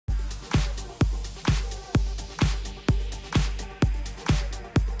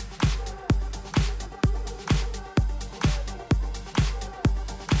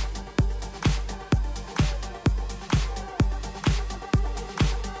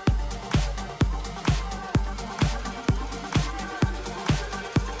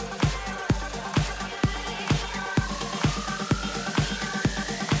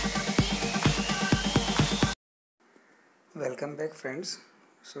friends.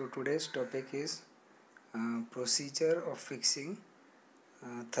 So today's topic is procedure of fixing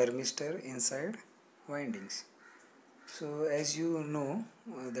thermistor inside windings. So as you know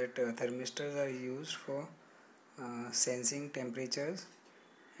that thermistors are used for sensing temperatures,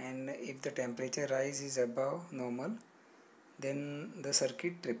 and if the temperature rise is above normal, then the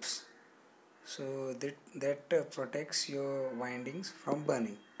circuit trips. So that protects your windings from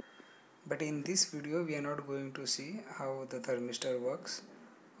burning. But in this video we are not going to see how the thermistor works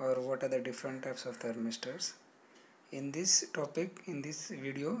or what are the different types of thermistors. In this topic, in this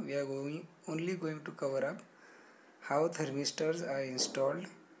video, we are only going to cover up how thermistors are installed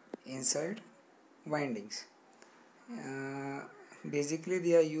inside windings. Basically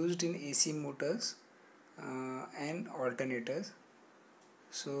they are used in AC motors and alternators.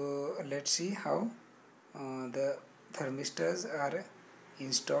 So let's see how the thermistors are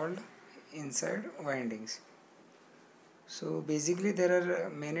installed inside windings. So basically there are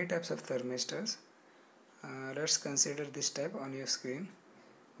many types of thermistors. Let's consider this type on your screen,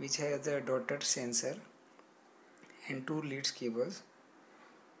 which has a dotted sensor and two leads cables.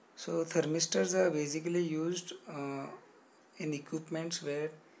 So thermistors are basically used in equipments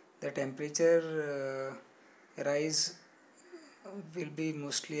where the temperature rise will be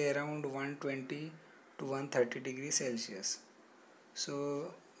mostly around 120 to 130 degrees Celsius.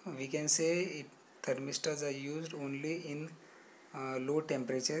 So we can say thermistors are used only in low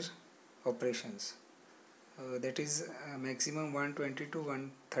temperature operations. That is maximum 120 to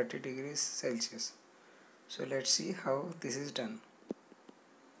 130 degrees Celsius. So let's see how this is done.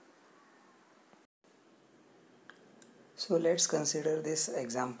 So let's consider this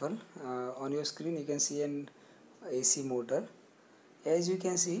example. On your screen you can see an AC motor. As you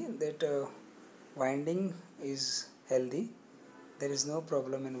can see that winding is healthy. There is no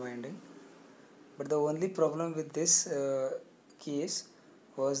problem in winding. But the only problem with this case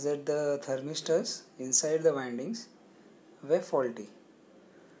was that the thermistors inside the windings were faulty.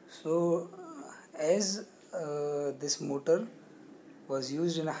 So as this motor was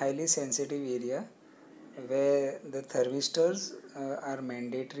used in a highly sensitive area where the thermistors are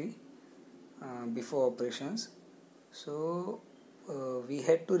mandatory before operations, so we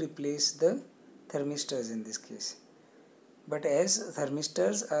had to replace the thermistors in this case. But as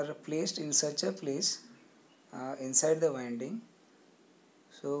thermistors are placed in such a place inside the winding,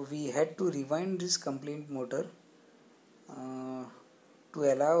 so we had to rewind this complete motor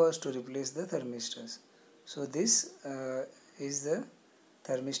to allow us to replace the thermistors. So this is the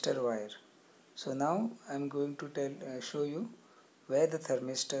thermistor wire. So now I am going to show you where the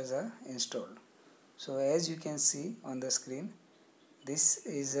thermistors are installed. So as you can see on the screen, this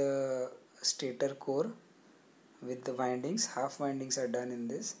is a stator core with the windings. Half windings are done in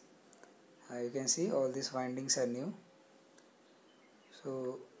this. You can see all these windings are new.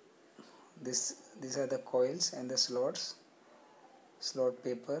 So these are the coils and the slots, slot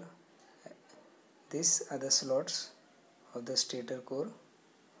paper. These are the slots of the stator core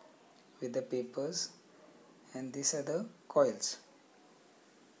with the papers, and these are the coils.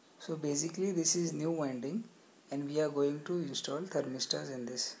 So basically this is new winding and we are going to install thermistors in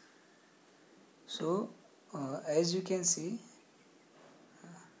this. So as you can see,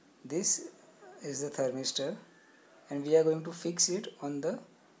 this is the thermistor and we are going to fix it on the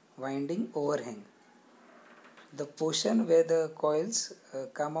winding overhang. The portion where the coils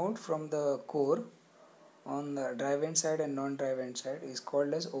come out from the core on the drive hand side and non-drive hand side is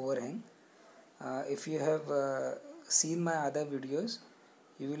called as overhang. If you have seen my other videos,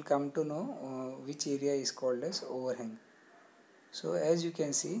 you will come to know which area is called as overhang. So as you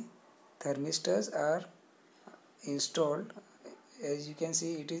can see, thermistors are installed. As you can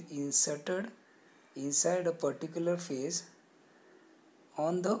see, it is inserted inside a particular phase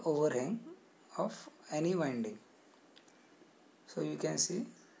on the overhang of any winding. So you can see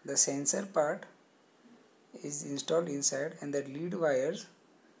the sensor part is installed inside and the lead wires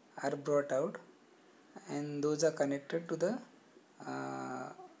are brought out, and those are connected to the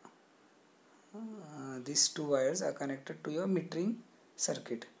these two wires are connected to your metering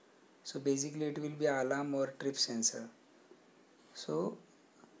circuit. So basically it will be alarm or trip sensor. So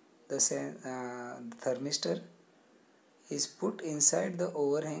the thermistor is put inside the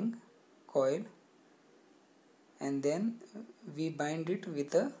overhang coil and then we bind it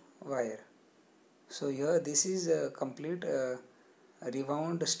with a wire. So here this is a complete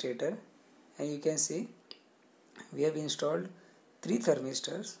rewound stator, and you can see we have installed 3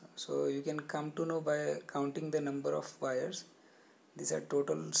 thermistors. So you can come to know by counting the number of wires. These are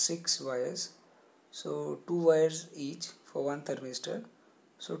total 6 wires. So 2 wires each for one thermistor.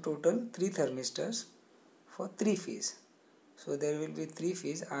 So total 3 thermistors for 3 phase. So there will be 3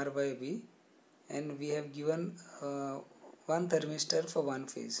 phase R by B, and we have given one thermistor for one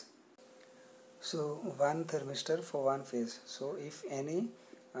phase. So one thermistor for one phase. So if any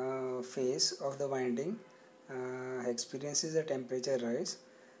phase of the winding experiences a temperature rise,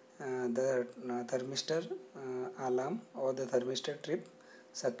 the thermistor alarm or the thermistor trip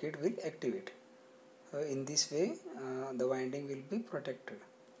circuit will activate. In this way the winding will be protected.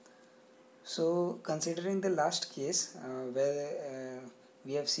 So considering the last case where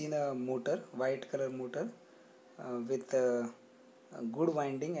we have seen a motor, white color motor with good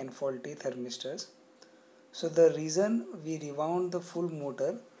winding and faulty thermistors. So the reason we rewound the full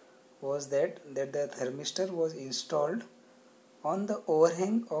motor was that the thermistor was installed on the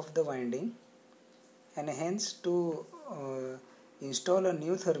overhang of the winding, and hence to install a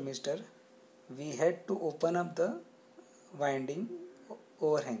new thermistor we had to open up the winding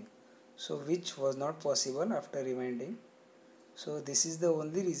overhang, so which was not possible after rewinding. So this is the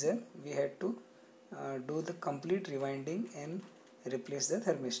only reason we had to do the complete rewinding and replace the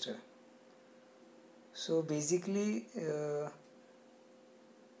thermistor. So basically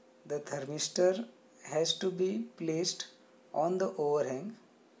the thermistor has to be placed on the overhang,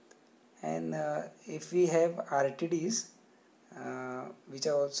 and if we have RTDs which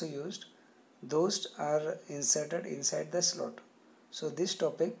are also used, those are inserted inside the slot. So this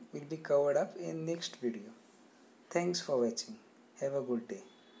topic will be covered up in next video. Thanks for watching. Have a good day.